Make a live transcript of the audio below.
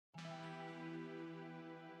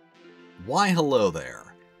Why hello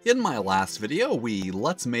there! In my last video, we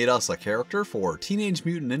Let's Made us a character for Teenage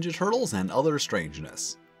Mutant Ninja Turtles and Other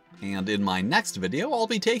Strangeness. And in my next video, I'll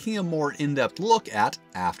be taking a more in-depth look at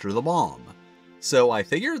After the Bomb. So I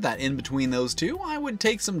figured that in between those two, I would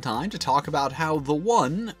take some time to talk about how the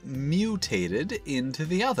one mutated into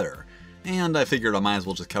the other. And I figured I might as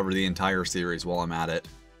well just cover the entire series while I'm at it.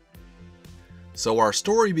 So our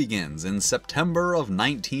story begins in September of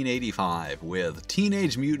 1985 with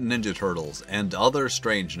Teenage Mutant Ninja Turtles and Other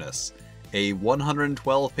Strangeness, a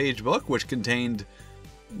 112-page book which contained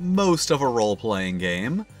most of a role-playing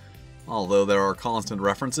game, although there are constant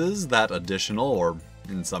references that additional, or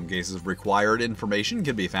in some cases required, information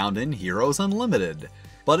can be found in Heroes Unlimited.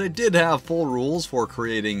 But it did have full rules for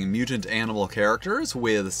creating mutant animal characters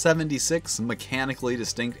with 76 mechanically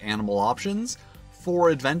distinct animal options,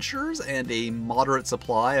 4 adventures, and a moderate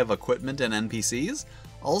supply of equipment and NPCs,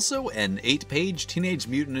 also an 8-page Teenage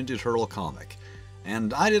Mutant Ninja Turtle comic.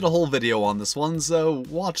 And I did a whole video on this one, so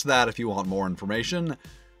watch that if you want more information.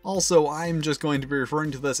 Also, I'm just going to be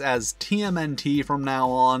referring to this as TMNT from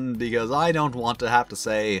now on, because I don't want to have to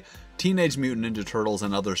say Teenage Mutant Ninja Turtles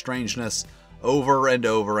and Other Strangeness over and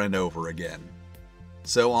over and over again.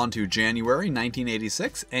 So on to January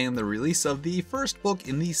 1986 and the release of the first book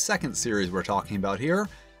in the second series we're talking about here,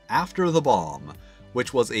 After the Bomb,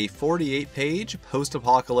 which was a 48-page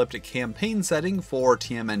post-apocalyptic campaign setting for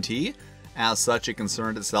TMNT. As such, it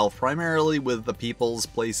concerned itself primarily with the peoples,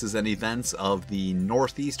 places, and events of the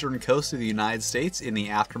northeastern coast of the United States in the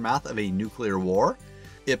aftermath of a nuclear war.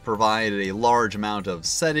 It provided a large amount of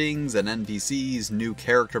settings and NPCs, new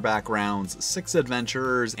character backgrounds, 6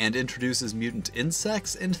 adventures, and introduces mutant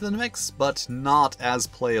insects into the mix, but not as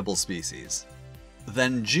playable species.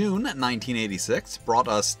 Then June 1986 brought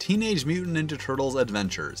us Teenage Mutant Ninja Turtles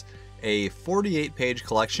Adventures, a 48-page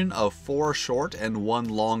collection of 4 short and 1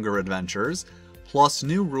 longer adventures, plus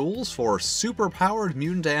new rules for superpowered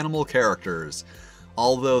mutant animal characters.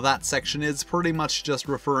 Although that section is pretty much just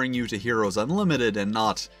referring you to Heroes Unlimited and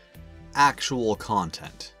not actual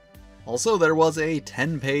content. Also, there was a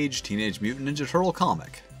 10-page Teenage Mutant Ninja Turtle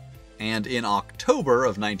comic. And in October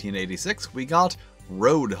of 1986, we got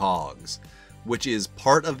Roadhogs, which is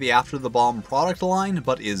part of the After the Bomb product line,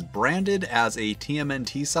 but is branded as a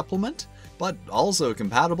TMNT supplement, but also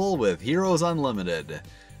compatible with Heroes Unlimited.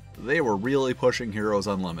 They were really pushing Heroes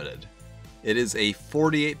Unlimited. It is a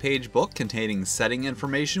 48-page book containing setting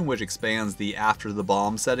information which expands the After the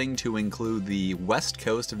Bomb setting to include the west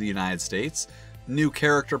coast of the United States, new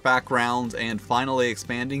character backgrounds, and finally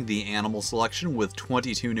expanding the animal selection with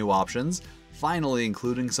 22 new options, finally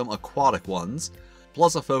including some aquatic ones,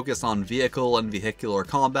 plus a focus on vehicle and vehicular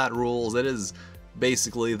combat rules. It is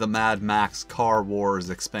basically the Mad Max Car Wars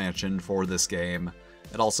expansion for this game.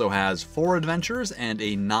 It also has 4 adventures and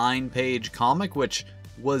a 9-page comic which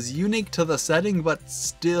was unique to the setting, but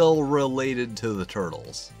still related to the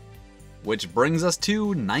Turtles. Which brings us to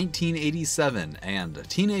 1987 and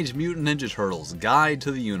Teenage Mutant Ninja Turtles Guide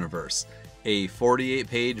to the Universe, a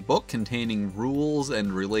 48-page book containing rules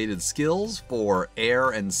and related skills for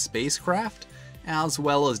air and spacecraft, as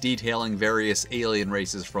well as detailing various alien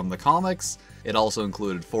races from the comics. It also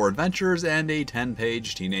included 4 adventures and a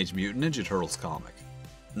 10-page Teenage Mutant Ninja Turtles comic.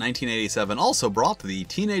 1987 also brought the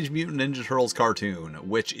Teenage Mutant Ninja Turtles cartoon,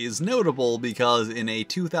 which is notable because in a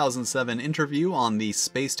 2007 interview on the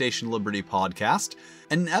Space Station Liberty podcast,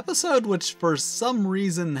 an episode which for some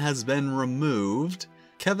reason has been removed,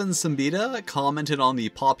 Kevin Simbita commented on the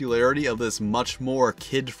popularity of this much more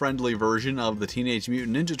kid-friendly version of the Teenage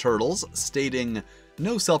Mutant Ninja Turtles, stating,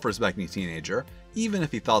 "No self-respecting teenager, even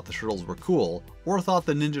if he thought the Turtles were cool, or thought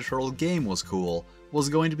the Ninja Turtle game was cool, was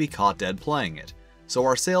going to be caught dead playing it. So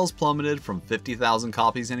our sales plummeted from 50,000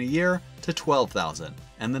 copies in a year to 12,000,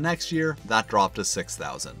 and the next year that dropped to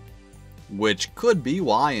 6,000. Which could be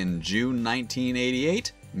why in June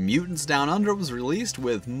 1988, Mutants Down Under was released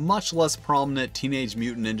with much less prominent Teenage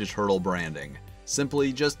Mutant Ninja Turtle branding,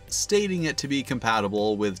 simply just stating it to be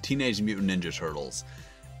compatible with Teenage Mutant Ninja Turtles.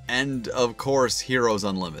 And of course Heroes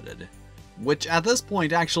Unlimited, which at this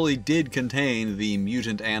point actually did contain the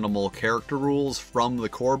mutant animal character rules from the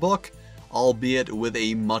core book, albeit with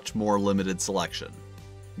a much more limited selection.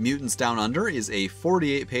 Mutants Down Under is a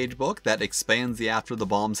 48-page book that expands the After the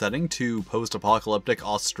Bomb setting to post-apocalyptic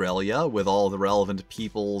Australia with all the relevant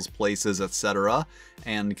peoples, places, etc.,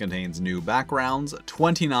 and contains new backgrounds,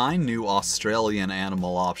 29 new Australian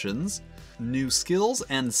animal options, new skills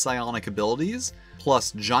and psionic abilities,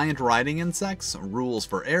 plus giant riding insects, rules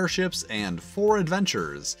for airships, and 4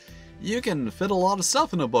 adventures. You can fit a lot of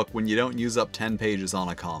stuff in a book when you don't use up 10 pages on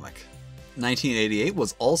a comic. 1988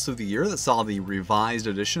 was also the year that saw the revised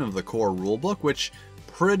edition of the core rulebook, which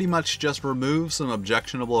pretty much just removed some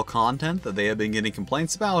objectionable content that they had been getting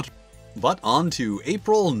complaints about. But on to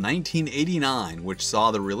April 1989, which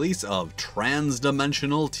saw the release of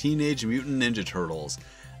Trans-Dimensional Teenage Mutant Ninja Turtles,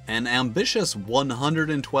 an ambitious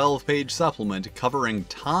 112-page supplement covering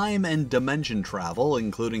time and dimension travel,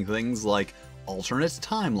 including things like alternate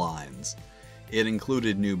timelines. It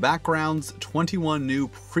included new backgrounds, 21 new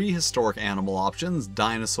prehistoric animal options,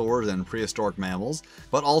 dinosaurs and prehistoric mammals,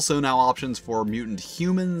 but also now options for mutant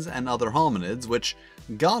humans and other hominids, which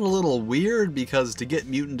got a little weird because to get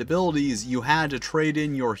mutant abilities you had to trade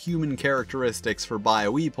in your human characteristics for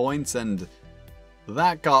BioE points, and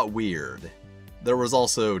that got weird. There was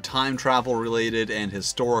also time travel related and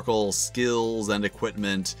historical skills and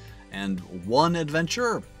equipment, and one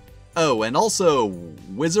adventure. Oh, and also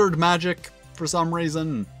wizard magic. For some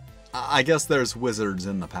reason. I guess there's wizards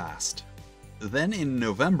in the past. Then in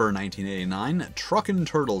November 1989, Truckin'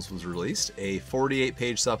 Turtles was released, a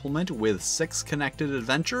 48-page supplement with 6 connected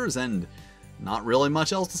adventures, and not really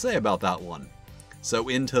much else to say about that one. So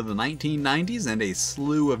into the 1990s and a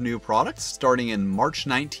slew of new products, starting in March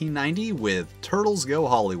 1990 with Turtles Go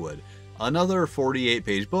Hollywood, another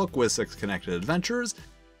 48-page book with 6 connected adventures,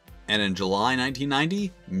 and in July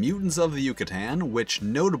 1990, Mutants of the Yucatan, which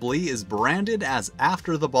notably is branded as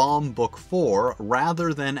After the Bomb Book 4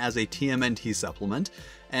 rather than as a TMNT supplement,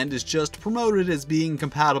 and is just promoted as being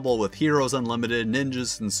compatible with Heroes Unlimited,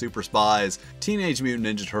 Ninjas and Super Spies, Teenage Mutant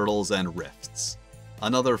Ninja Turtles, and Rifts.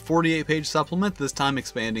 Another 48-page supplement, this time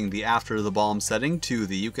expanding the After the Bomb setting to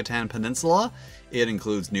the Yucatan Peninsula. It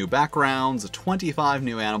includes new backgrounds, 25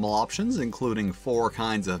 new animal options, including 4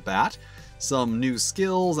 kinds of bat, some new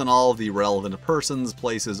skills, and all of the relevant persons,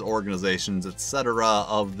 places, organizations, etc.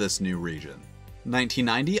 of this new region.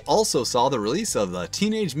 1990 also saw the release of the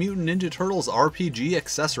Teenage Mutant Ninja Turtles RPG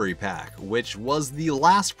Accessory Pack, which was the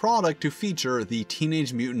last product to feature the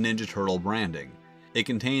Teenage Mutant Ninja Turtle branding. It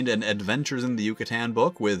contained an Adventures in the Yucatan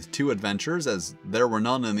book with 2 adventures, as there were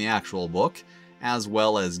none in the actual book, as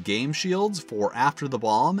well as game shields for After the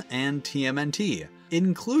Bomb and TMNT,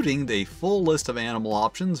 including the full list of animal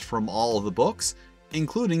options from all of the books,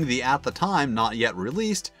 including the at the time not yet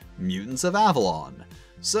released Mutants of Avalon.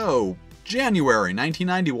 So, January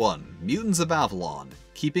 1991, Mutants of Avalon,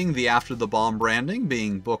 keeping the After the Bomb branding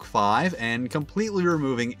being Book 5 and completely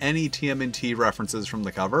removing any TMNT references from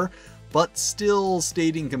the cover, but still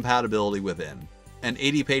stating compatibility within. An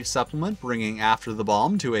 80-page supplement bringing After the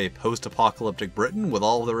Bomb to a post-apocalyptic Britain with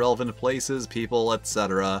all the relevant places, people,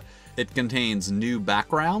 etc. It contains new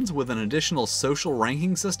backgrounds with an additional social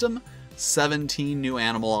ranking system, 17 new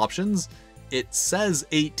animal options, it says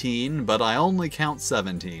 18, but I only count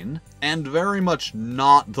 17, and very much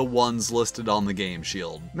not the ones listed on the game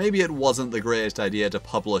shield. Maybe it wasn't the greatest idea to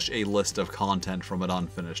publish a list of content from an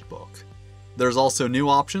unfinished book. There's also new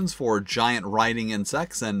options for giant riding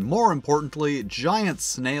insects, and more importantly, giant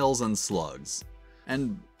snails and slugs.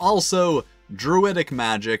 And also, druidic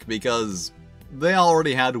magic, because they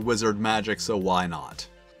already had wizard magic, so why not?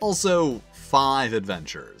 Also, 5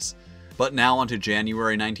 adventures. But now onto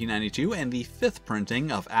January 1992 and the 5th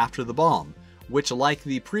printing of After the Bomb, which like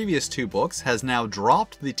the previous 2 books has now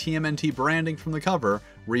dropped the TMNT branding from the cover,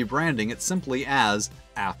 rebranding it simply as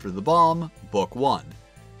After the Bomb Book 1.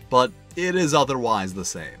 But it is otherwise the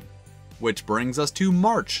same. Which brings us to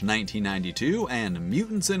March 1992 and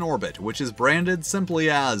Mutants in Orbit, which is branded simply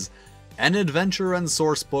as an adventure and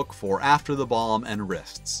source book for After the Bomb and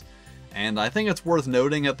Rifts. And I think it's worth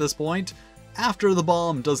noting at this point, After the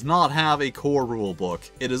Bomb does not have a core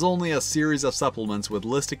rulebook. It is only a series of supplements with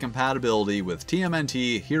listed compatibility with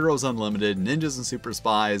TMNT, Heroes Unlimited, Ninjas and Super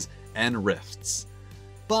Spies, and Rifts.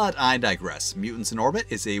 But I digress. Mutants in Orbit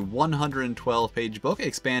is a 112-page book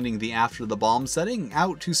expanding the After the Bomb setting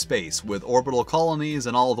out to space with orbital colonies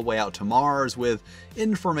and all the way out to Mars with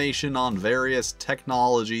information on various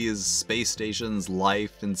technologies, space stations,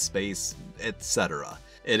 life in space, etc.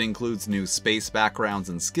 It includes new space backgrounds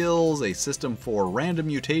and skills, a system for random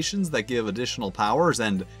mutations that give additional powers,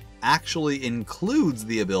 and actually includes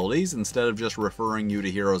the abilities instead of just referring you to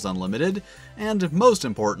Heroes Unlimited, and most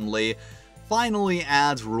importantly, finally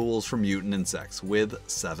adds rules for mutant insects with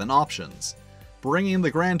 7 options, bringing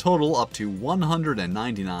the grand total up to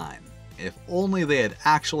 199. If only they had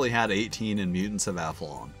actually had 18 in Mutants of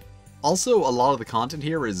Avalon. Also, a lot of the content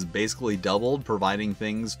here is basically doubled, providing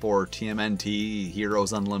things for TMNT,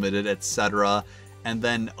 Heroes Unlimited, etc., and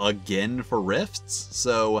then again for Rifts,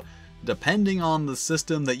 so depending on the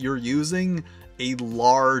system that you're using, a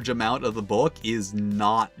large amount of the book is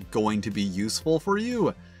not going to be useful for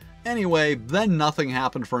you. Anyway, then nothing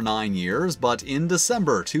happened for 9 years, but in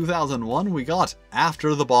December 2001 we got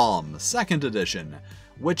After the Bomb, 2nd edition,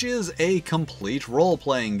 which is a complete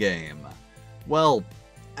role-playing game. Well,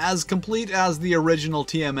 as complete as the original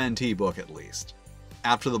TMNT book at least.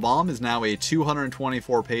 After the Bomb is now a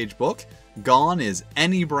 224-page book. Gone is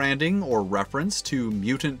any branding or reference to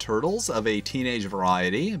mutant turtles of a teenage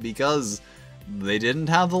variety, because they didn't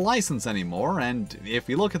have the license anymore, and if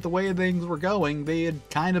you look at the way things were going, they had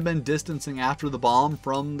kind of been distancing After the Bomb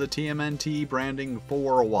from the TMNT branding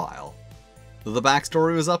for a while. The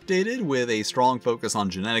backstory was updated with a strong focus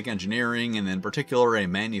on genetic engineering, and in particular a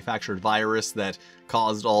manufactured virus that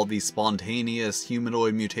caused all these spontaneous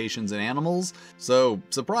humanoid mutations in animals, so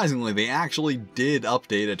surprisingly they actually did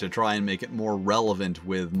update it to try and make it more relevant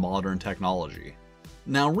with modern technology.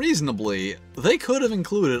 Now reasonably, they could have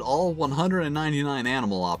included all 199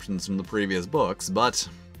 animal options from the previous books, but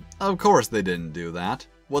of course they didn't do that.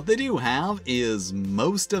 What they do have is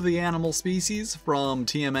most of the animal species from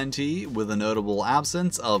TMNT, with a notable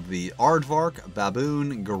absence of the aardvark,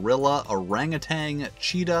 baboon, gorilla, orangutan,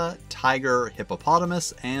 cheetah, tiger,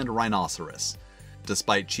 hippopotamus, and rhinoceros.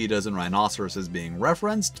 Despite cheetahs and rhinoceroses being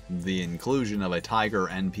referenced, the inclusion of a tiger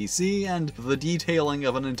NPC, and the detailing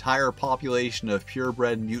of an entire population of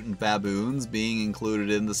purebred mutant baboons being included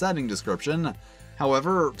in the setting description.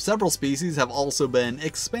 However, several species have also been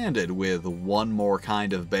expanded with one more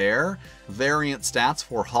kind of bear, variant stats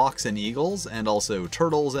for hawks and eagles, and also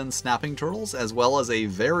turtles and snapping turtles, as well as a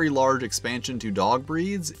very large expansion to dog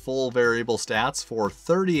breeds, full variable stats for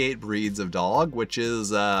 38 breeds of dog, which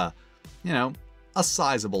is, a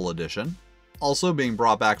sizable addition. Also being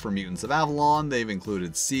brought back from Mutants of Avalon, they've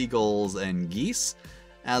included seagulls and geese,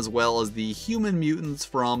 as well as the human mutants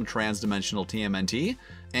from transdimensional TMNT,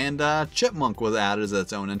 and chipmunk was added as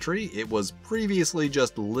its own entry. It was previously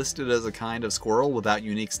just listed as a kind of squirrel without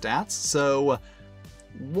unique stats, so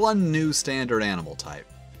one new standard animal type.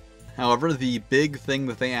 However, the big thing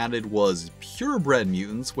that they added was purebred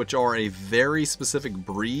mutants, which are a very specific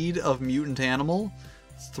breed of mutant animal.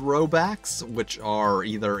 Throwbacks, which are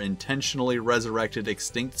either intentionally resurrected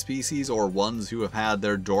extinct species or ones who have had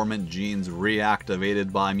their dormant genes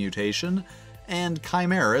reactivated by mutation, and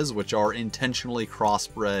chimeras, which are intentionally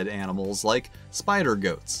crossbred animals like spider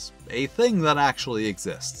goats, a thing that actually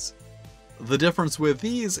exists. The difference with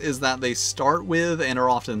these is that they start with and are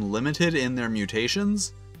often limited in their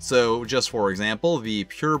mutations. So, just for example, the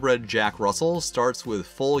purebred Jack Russell starts with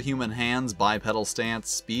full human hands, bipedal stance,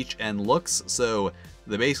 speech, and looks, so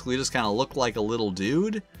they basically just kind of look like a little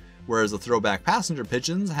dude, whereas the throwback passenger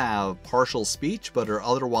pigeons have partial speech but are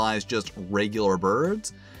otherwise just regular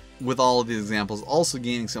birds, with all of these examples also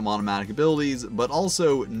gaining some automatic abilities, but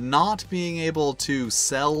also not being able to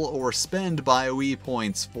sell or spend BioE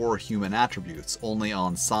points for human attributes, only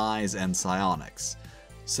on size and psionics.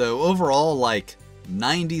 So overall, like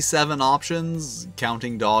 97 options,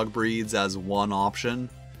 counting dog breeds as one option.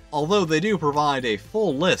 Although they do provide a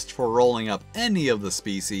full list for rolling up any of the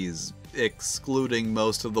species, excluding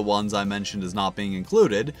most of the ones I mentioned as not being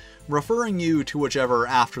included, referring you to whichever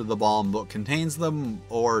After the Bomb book contains them,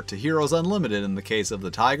 or to Heroes Unlimited in the case of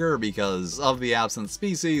the tiger, because of the absent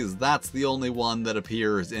species, that's the only one that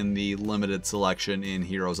appears in the limited selection in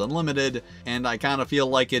Heroes Unlimited, and I kind of feel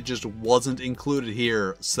like it just wasn't included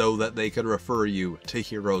here so that they could refer you to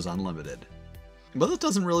Heroes Unlimited. But this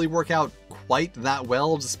doesn't really work out quite that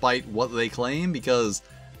well despite what they claim, because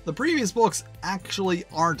the previous books actually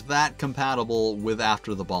aren't that compatible with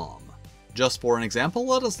After the Bomb. Just for an example,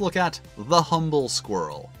 let us look at the Humble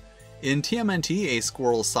Squirrel. In TMNT, a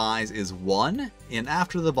squirrel's size is 1, in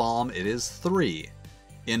After the Bomb it is 3.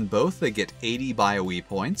 In both they get 80 BioE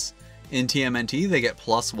points. In TMNT they get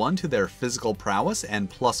 +1 to their physical prowess and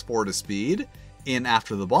 +4 to speed. In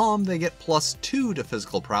After the Bomb they get +2 to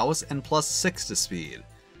physical prowess and +6 to speed.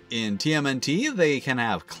 In TMNT, they can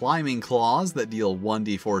have climbing claws that deal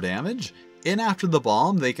 1d4 damage. In After the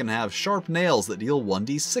Bomb, they can have sharp nails that deal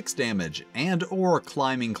 1d6 damage, and or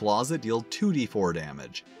climbing claws that deal 2d4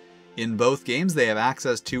 damage. In both games, they have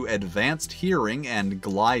access to advanced hearing and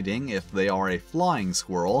gliding if they are a flying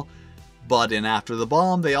squirrel, but in After the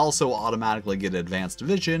Bomb, they also automatically get advanced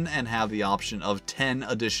vision and have the option of 10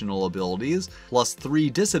 additional abilities, plus 3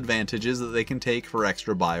 disadvantages that they can take for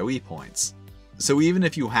extra BioE points. So even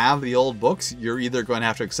if you have the old books, you're either going to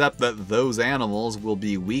have to accept that those animals will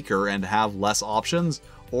be weaker and have less options,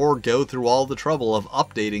 or go through all the trouble of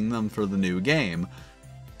updating them for the new game.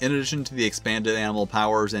 In addition to the expanded animal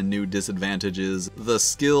powers and new disadvantages, the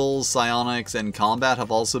skills, psionics, and combat have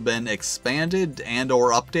also been expanded and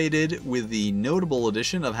or updated, with the notable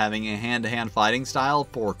addition of having a hand-to-hand fighting style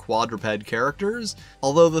for quadruped characters.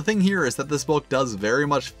 Although the thing here is that this book does very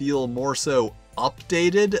much feel more so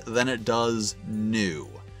updated than it does new.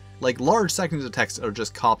 Like, large sections of text are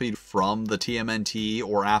just copied from the TMNT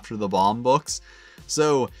or After the Bomb books,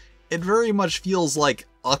 so it very much feels like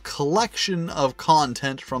a collection of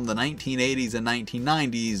content from the 1980s and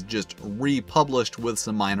 1990s just republished with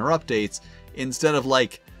some minor updates, instead of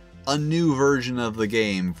like a new version of the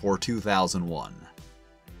game for 2001.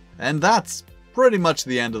 And that's pretty much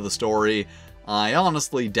the end of the story. I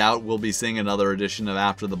honestly doubt we'll be seeing another edition of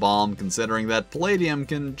After the Bomb, considering that Palladium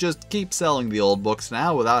can just keep selling the old books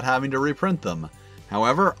now without having to reprint them.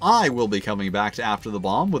 However, I will be coming back to After the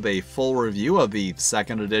Bomb with a full review of the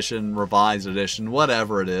 2nd edition, revised edition,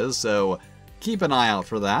 whatever it is, so keep an eye out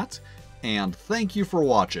for that, and thank you for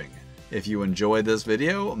watching. If you enjoyed this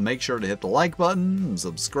video, make sure to hit the like button,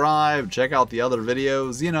 subscribe, check out the other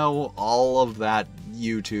videos, you know, all of that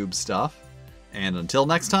YouTube stuff. And until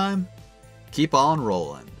next time, keep on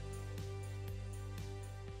rolling.